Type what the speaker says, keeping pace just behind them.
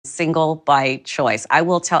single by choice. I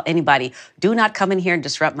will tell anybody, do not come in here and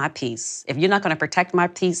disrupt my peace. If you're not going to protect my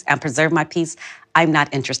peace and preserve my peace, I'm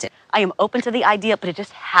not interested. I am open to the idea, but it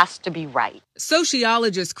just has to be right.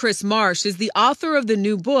 Sociologist Chris Marsh is the author of the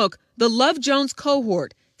new book, The Love Jones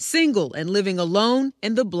Cohort, Single and Living Alone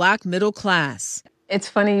in the Black Middle Class. It's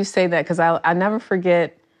funny you say that because I never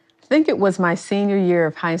forget, I think it was my senior year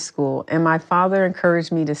of high school, and my father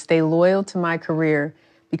encouraged me to stay loyal to my career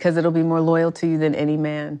because it'll be more loyal to you than any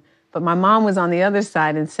man. But my mom was on the other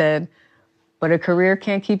side and said, but a career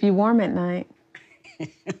can't keep you warm at night.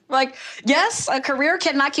 Like, yes, a career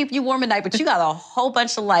cannot keep you warm at night, but you got a whole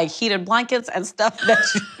bunch of like heated blankets and stuff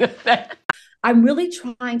that I'm really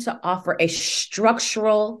trying to offer a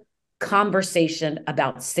structural conversation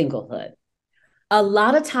about singlehood. A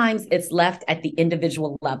lot of times it's left at the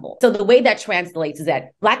individual level. So the way that translates is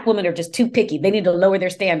that Black women are just too picky. They need to lower their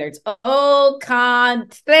standards. Au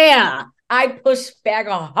contraire. I push back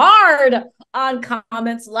hard on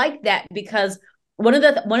comments like that because one of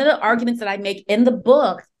the arguments that I make in the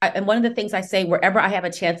book, and one of the things I say wherever I have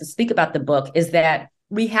a chance to speak about the book, is that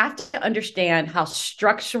we have to understand how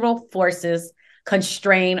structural forces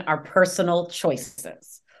constrain our personal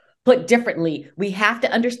choices. Put differently, we have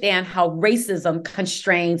to understand how racism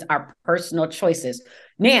constrains our personal choices.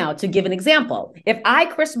 Now, to give an example, if I,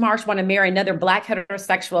 Chris Marsh, want to marry another Black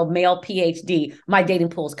heterosexual male PhD, my dating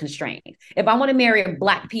pool is constrained. If I want to marry a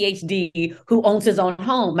Black PhD who owns his own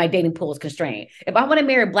home, my dating pool is constrained. If I want to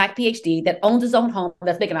marry a Black PhD that owns his own home,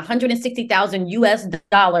 that's making $160,000 US,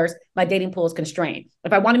 my dating pool is constrained.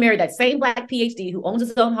 If I want to marry that same Black PhD who owns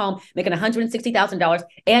his own home, making $160,000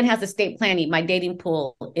 and has estate planning, my dating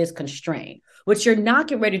pool is constrained. What you're not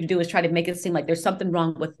getting ready to do is try to make it seem like there's something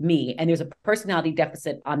wrong with me and there's a personality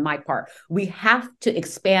deficit on my part. We have to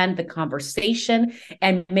expand the conversation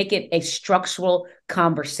and make it a structural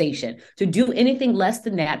conversation. To do anything less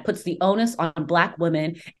than that puts the onus on Black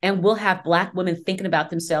women, and we'll have Black women thinking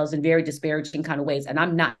about themselves in very disparaging kind of ways. And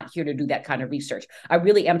I'm not here to do that kind of research. I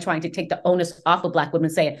really am trying to take the onus off of Black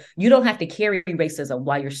women, saying, you don't have to carry racism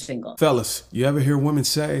while you're single. Fellas, you ever hear women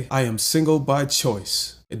say, I am single by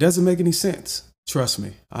choice? It doesn't make any sense. Trust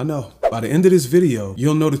me, I know. By the end of this video,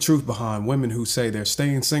 you'll know the truth behind women who say they're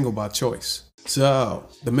staying single by choice. So,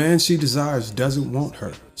 the man she desires doesn't want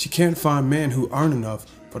her. She can't find men who earn enough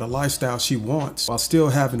for the lifestyle she wants while still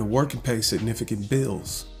having to work and pay significant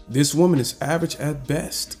bills. This woman is average at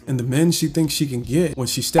best, and the men she thinks she can get when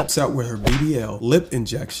she steps out with her BBL, lip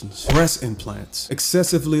injections, breast implants,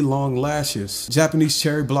 excessively long lashes, Japanese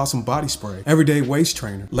cherry blossom body spray, everyday waist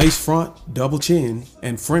trainer, lace front, double chin,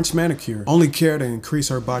 and French manicure only care to increase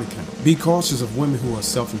her body count. Be cautious of women who are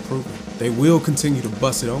self-improving. They will continue to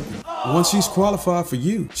bust it open. Once she's qualified for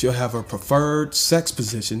you, she'll have her preferred sex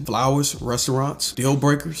position, flowers, restaurants, deal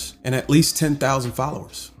breakers, and at least 10,000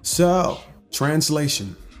 followers. So,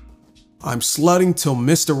 translation. I'm slutting till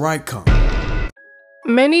Mr. Right comes.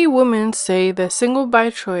 Many women say they're single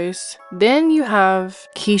by choice. Then you have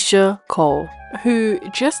Keisha Cole, who,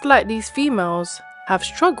 just like these females, have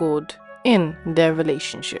struggled in their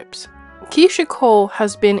relationships. Keisha Cole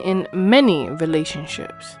has been in many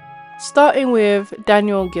relationships, starting with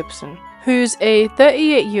Daniel Gibson, who's a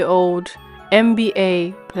 38-year-old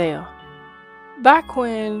NBA player. Back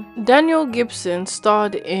when Daniel Gibson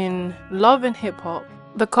starred in Love and Hip Hop,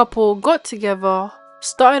 the couple got together,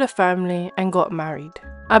 started a family, and got married.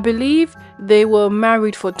 I believe they were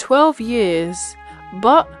married for 12 years,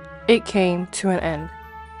 but it came to an end.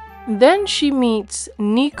 Then she meets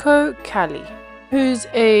Nico Cali, who's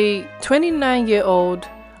a 29-year-old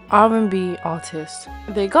R&B artist.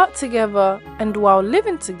 They got together, and while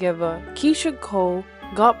living together, Keisha Cole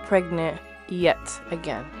got pregnant yet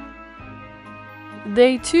again.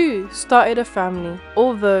 They too started a family,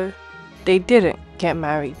 although they didn't get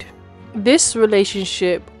married. This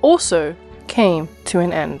relationship also came to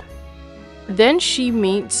an end. Then she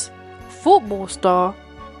meets football star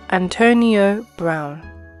Antonio Brown,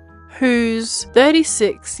 who's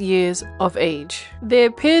 36 years of age. They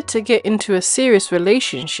appeared to get into a serious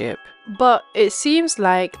relationship, but it seems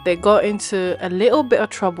like they got into a little bit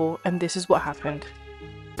of trouble, and this is what happened.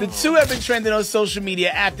 The two have been trending on social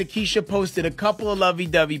media after Keisha posted a couple of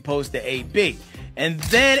lovey-dovey posts to AB. And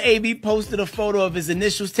then AB posted a photo of his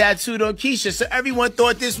initials tattooed on Keisha, so everyone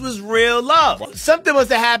thought this was real love. Something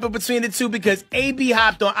must have happened between the two because AB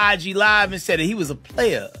hopped on IG Live and said that he was a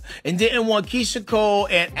player and didn't want Keisha Cole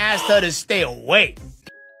and asked her to stay away.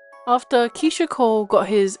 After Keisha Cole got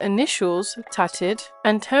his initials tattooed,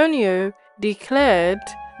 Antonio declared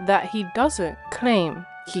that he doesn't claim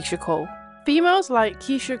Keisha Cole. Females like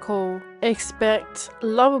Keisha Cole expect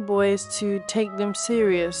lover boys to take them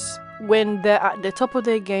serious when they're at the top of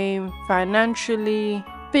their game financially,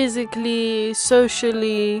 physically,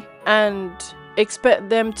 socially, and expect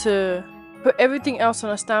them to put everything else on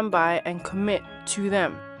a standby and commit to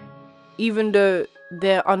them, even though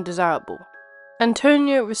they're undesirable.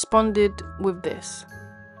 Antonio responded with this.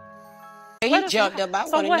 He jumped up. I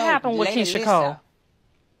So wanna what know, happened with lay the Keisha list Cole? out.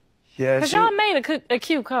 Yeah, Because y'all made a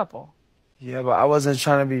cute couple. yeah, but I wasn't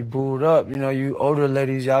trying to be booed up. You know, you older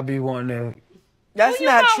ladies, y'all be wanting to. That's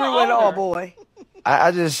not true at all, boy.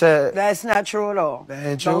 I just said That's not true at all. that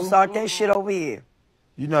ain't true. Don't start that shit over here.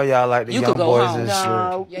 You know, y'all like the You young could go boys home. and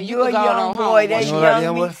No, shit. yeah, you're a young boy. That You know that young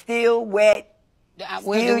young meat boy? still wet,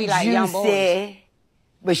 Where do still we like young boys? juicy.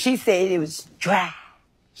 But she said it was dry.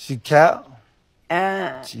 She cap.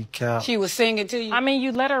 She cap. She was singing to you. I mean,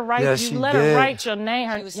 you let her write. Yeah, you she let her did. write your name.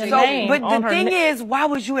 Your So, name. but on the her thing na- is, why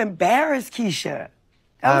was you embarrassed, Keisha?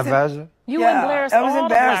 I embarrassed her? You Yeah, embarrassed that was all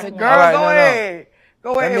embarrassing. the Girl, black All right, go no, no. ahead.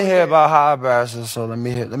 Go Let ahead. me with hear that. about how I embarrassed her. So let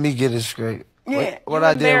me get it straight. Yeah. What You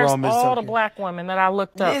I did embarrassed wrong, Miss all the Tucker. black women that I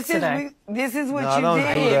looked up today. This is what No, you don't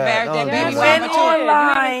did. do that. Don't do You that. went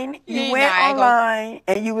online. You went online,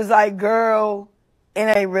 and you was like, "Girl, it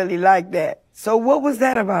ain't really like that." So what was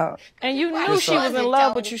that about? And you knew she was in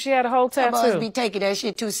love with you. She had a whole Boys tattoo. be taking that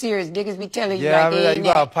shit too serious. Niggas be telling you Yeah, I like mean, they you ain't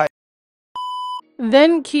got that. a pipe.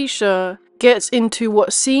 Then Keisha gets into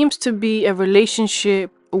what seems to be a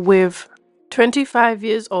relationship with 25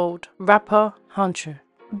 years old rapper Hunter.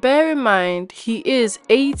 Bear in mind, he is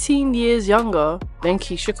 18 years younger than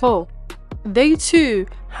Keisha Cole. They too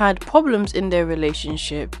had problems in their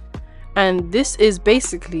relationship, and this is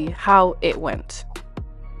basically how it went.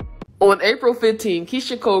 On April 15,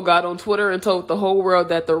 Keisha Cole got on Twitter and told the whole world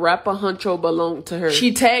that the rapper Huncho belonged to her.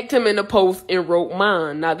 She tagged him in a post and wrote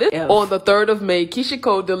mine. Now this on the 3rd of May, Keisha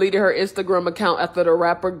Cole deleted her Instagram account after the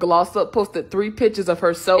rapper Gloss Up posted 3 pictures of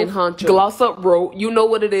herself and Huncho. Gloss Up wrote, "You know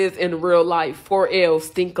what it is in real life, 4L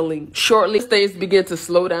stinkling." Shortly, things began to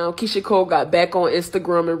slow down. Keisha Cole got back on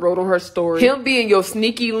Instagram and wrote on her story, "Him being your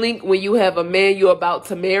sneaky link when you have a man you're about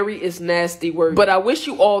to marry is nasty work. But I wish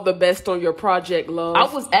you all the best on your project, love."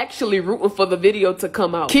 I was actually rooting for the video to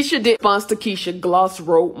come out. Keisha did response to Keisha. Gloss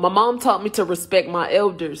wrote, "My mom taught me to respect my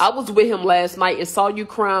elders. I was with him last night and saw you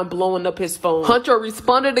crying blowing up his phone." Hunter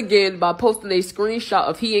responded again by posting a screenshot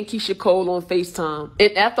of he and Keisha Cole on FaceTime.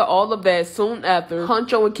 And after all of that, soon after,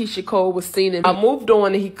 Huncho and Keisha Cole was seen and I moved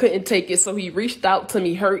on and he couldn't take it, so he reached out to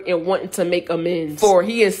me hurt and wanting to make amends. 4,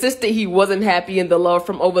 he insisted he wasn't happy and the love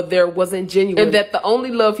from over there wasn't genuine and that the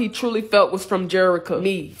only love he truly felt was from Jerica,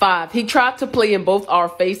 me. 5, he tried to play in both our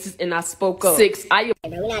faces and I spoke up. 6, bro,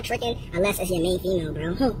 we're not tricking unless it's your main female,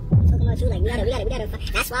 bro. Talking about you, like, we gotta,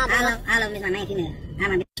 that's why, bro. I love him as my main female. I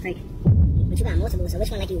love my bitch crazy. But you got multiple, so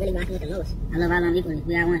which one, like, you really rocking with the most? I love all of them equally.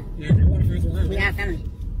 We got one. Nah, bro, we gotta find you one. We got a family.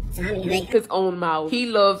 So how many? His own mouth. He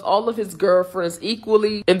loves all of his girlfriends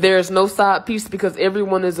equally, and there's no side piece because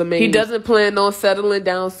everyone is amazing. He doesn't plan on settling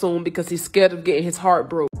down soon because he's scared of getting his heart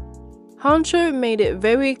broke. Huncho made it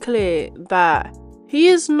very clear that he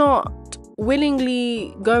is not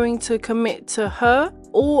willingly going to commit to her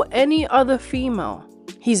or any other female.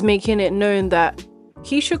 He's making it known that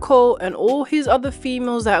Keisha Cole and all his other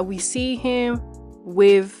females that we see him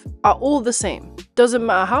with are all the same. Doesn't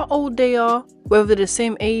matter how old they are, whether they're the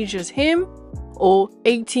same age as him or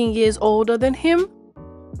 18 years older than him.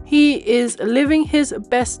 He is living his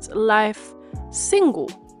best life single,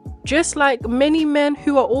 just like many men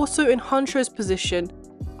who are also in Hunter's position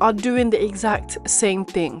are doing the exact same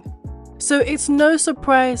thing. So it's no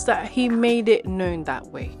surprise that he made it known that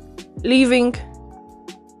way, leaving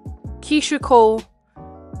Keisha Cole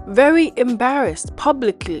very embarrassed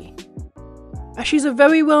publicly, as she's a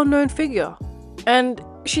very well-known figure, and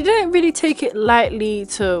she didn't really take it lightly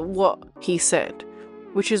to what he said,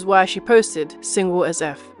 which is why she posted single as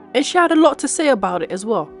F, and she had a lot to say about it as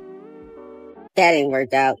well. That ain't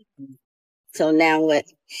worked out. So now what?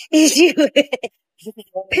 Is you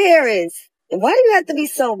Paris? Why do you have to be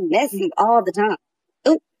so messy all the time?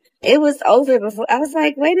 Ooh, it was over before. I was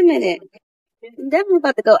like, wait a minute. I'm definitely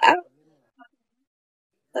about to go out.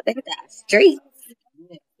 About to hit the street.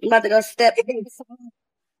 I'm about to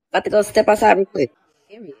go step outside real quick.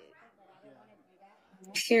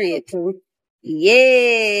 Period. Too.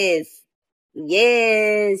 Yes. I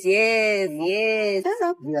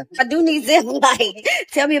do need zip light.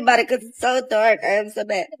 Tell me about it because it's so dark. I am so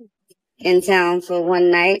bad. In town for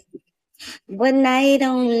one night. One night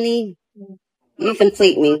only. You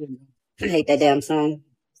complete me. I hate that damn song.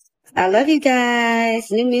 I love you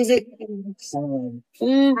guys. New music. No.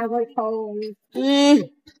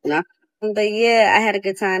 But yeah, I had a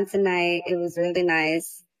good time tonight. It was really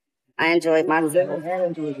nice. I enjoyed myself.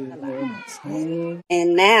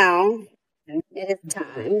 And now it is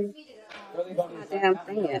time. Damn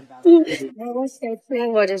thing.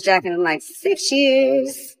 We're just jacking in like 6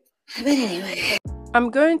 years. But anyway. I'm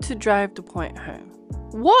going to drive the point home.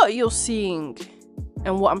 What you're seeing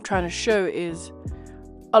and what I'm trying to show is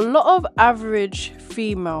a lot of average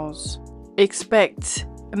females expect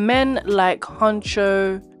men like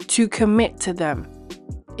Honcho to commit to them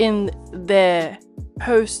in their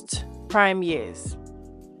post-prime years.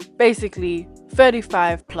 Basically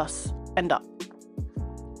 35 plus and up.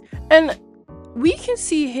 And we can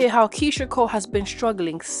see here how Keyshia Cole has been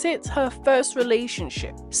struggling since her first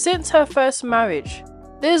relationship, since her first marriage.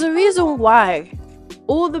 There's a reason why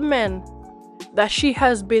all the men that she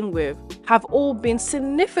has been with have all been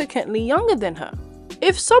significantly younger than her.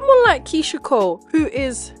 If someone like Keyshia Cole, who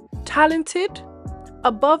is talented,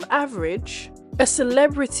 above average, a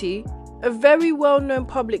celebrity, a very well-known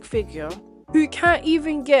public figure, who can't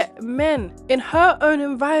even get men in her own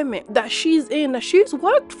environment that she's in, that she's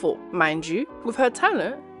worked for, mind you, with her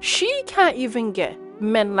talent, she can't even get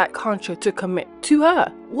men like Honcho to commit to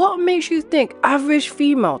her. What makes you think average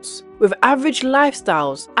females with average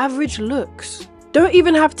lifestyles, average looks, don't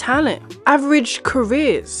even have talent, average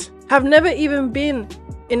careers, have never even been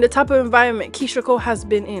in the type of environment Keyshia Cole has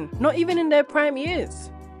been in, not even in their prime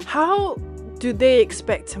years? How do they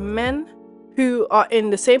expect men who are in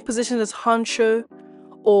the same position as Honcho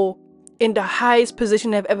or in the highest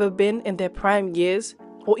position they've ever been in their prime years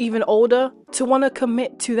or even older to want to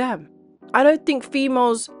commit to them? I don't think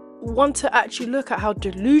females want to actually look at how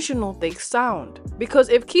delusional they sound, because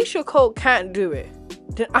if Keyshia Cole can't do it,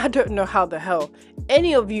 then I don't know how the hell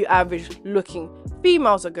any of you average looking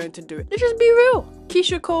females are going to do it. Let's just be real.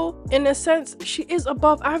 Keyshia Cole, in a sense, she is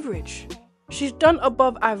above average. She's done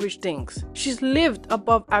above average things. She's lived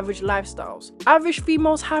above average lifestyles. Average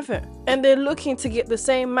females haven't. And they're looking to get the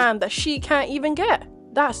same man that she can't even get.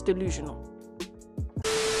 That's delusional.